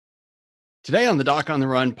Today on the Doc on the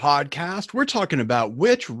Run podcast, we're talking about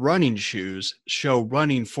which running shoes show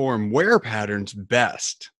running form wear patterns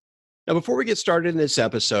best. Now, before we get started in this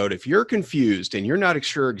episode, if you're confused and you're not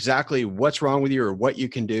sure exactly what's wrong with you or what you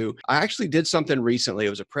can do, I actually did something recently. It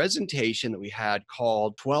was a presentation that we had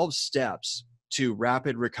called 12 Steps to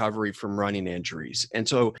Rapid Recovery from Running Injuries. And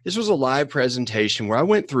so this was a live presentation where I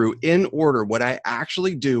went through in order what I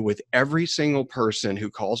actually do with every single person who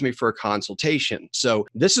calls me for a consultation. So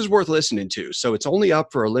this is worth listening to. So it's only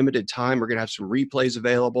up for a limited time. We're going to have some replays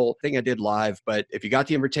available. I think I did live, but if you got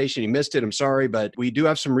the invitation, you missed it, I'm sorry, but we do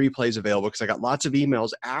have some replays available because I got lots of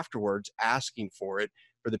emails afterwards asking for it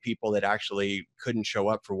for the people that actually couldn't show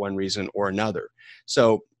up for one reason or another.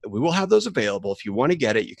 So we will have those available. If you want to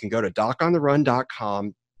get it, you can go to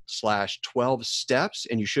docontherun.com/12 steps,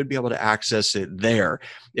 and you should be able to access it there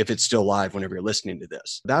if it's still live whenever you're listening to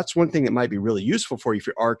this. That's one thing that might be really useful for you if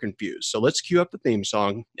you are confused. So let's cue up the theme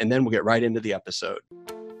song, and then we'll get right into the episode.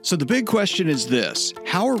 So the big question is this: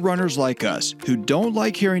 how are runners like us, who don't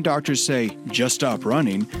like hearing doctors say, just stop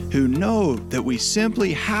running, who know that we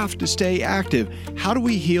simply have to stay active, how do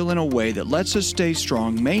we heal in a way that lets us stay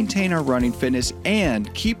strong, maintain our running fitness,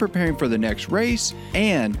 and keep preparing for the next race,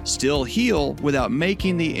 and still heal without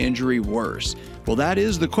making the injury worse? Well, that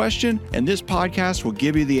is the question, and this podcast will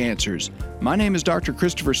give you the answers. My name is Dr.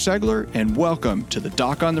 Christopher Segler, and welcome to the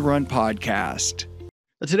Doc on the Run podcast.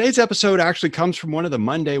 Today's episode actually comes from one of the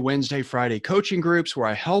Monday, Wednesday, Friday coaching groups where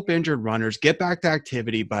I help injured runners get back to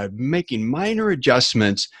activity by making minor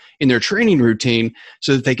adjustments in their training routine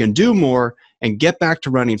so that they can do more and get back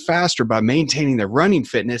to running faster by maintaining their running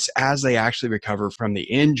fitness as they actually recover from the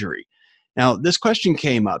injury. Now, this question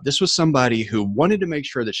came up. This was somebody who wanted to make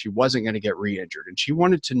sure that she wasn't going to get re-injured, and she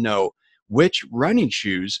wanted to know which running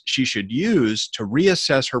shoes she should use to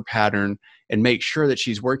reassess her pattern and make sure that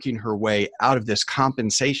she's working her way out of this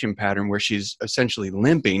compensation pattern where she's essentially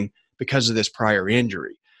limping because of this prior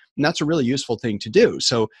injury. And that's a really useful thing to do.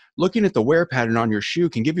 So looking at the wear pattern on your shoe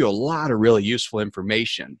can give you a lot of really useful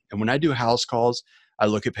information. And when I do house calls, I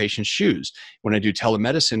look at patients' shoes. When I do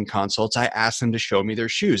telemedicine consults, I ask them to show me their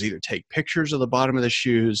shoes, either take pictures of the bottom of the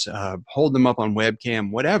shoes, hold them up on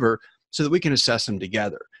webcam, whatever, so that we can assess them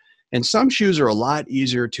together. And some shoes are a lot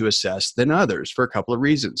easier to assess than others for a couple of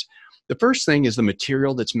reasons. The first thing is the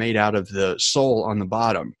material that's made out of the sole on the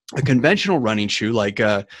bottom. A conventional running shoe like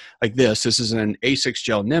this is an Asics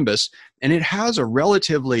Gel Nimbus, and it has a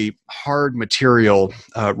relatively hard material,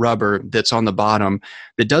 rubber that's on the bottom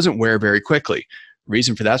that doesn't wear very quickly. The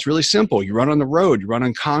reason for that's really simple. You run on the road, you run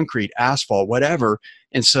on concrete, asphalt, whatever,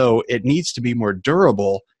 and so it needs to be more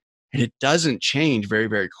durable, and it doesn't change very,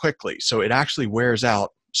 very quickly. So it actually wears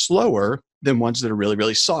out slower than ones that are really,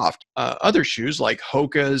 really soft. Other shoes like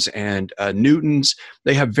Hoka's and Newton's,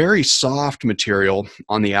 they have very soft material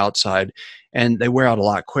on the outside and they wear out a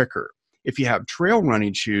lot quicker. If you have trail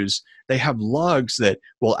running shoes, they have lugs that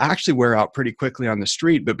will actually wear out pretty quickly on the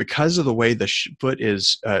street, but because of the way the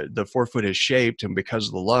forefoot is shaped and because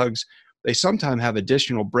of the lugs, they sometimes have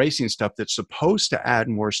additional bracing stuff that's supposed to add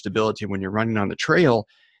more stability when you're running on the trail.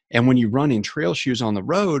 And when you run in trail shoes on the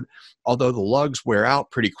road, although the lugs wear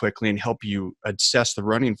out pretty quickly and help you assess the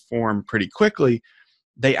running form pretty quickly,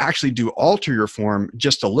 they actually do alter your form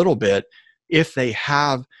just a little bit if they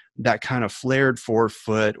have that kind of flared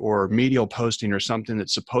forefoot or medial posting or something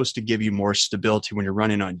that's supposed to give you more stability when you're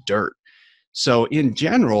running on dirt. So in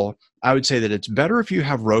general, I would say that it's better if you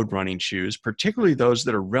have road running shoes, particularly those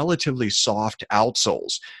that are relatively soft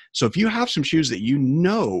outsoles. So if you have some shoes that you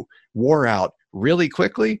know wore out really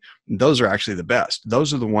quickly, those are actually the best.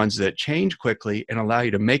 Those are the ones that change quickly and allow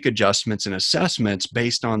you to make adjustments and assessments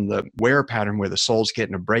based on the wear pattern where the sole's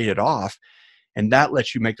getting abraded off. And that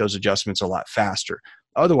lets you make those adjustments a lot faster.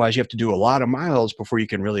 Otherwise, you have to do a lot of miles before you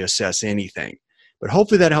can really assess anything. But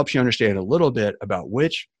hopefully that helps you understand a little bit about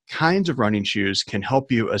which kinds of running shoes can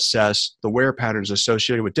help you assess the wear patterns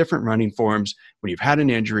associated with different running forms when you've had an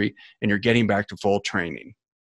injury and you're getting back to full training.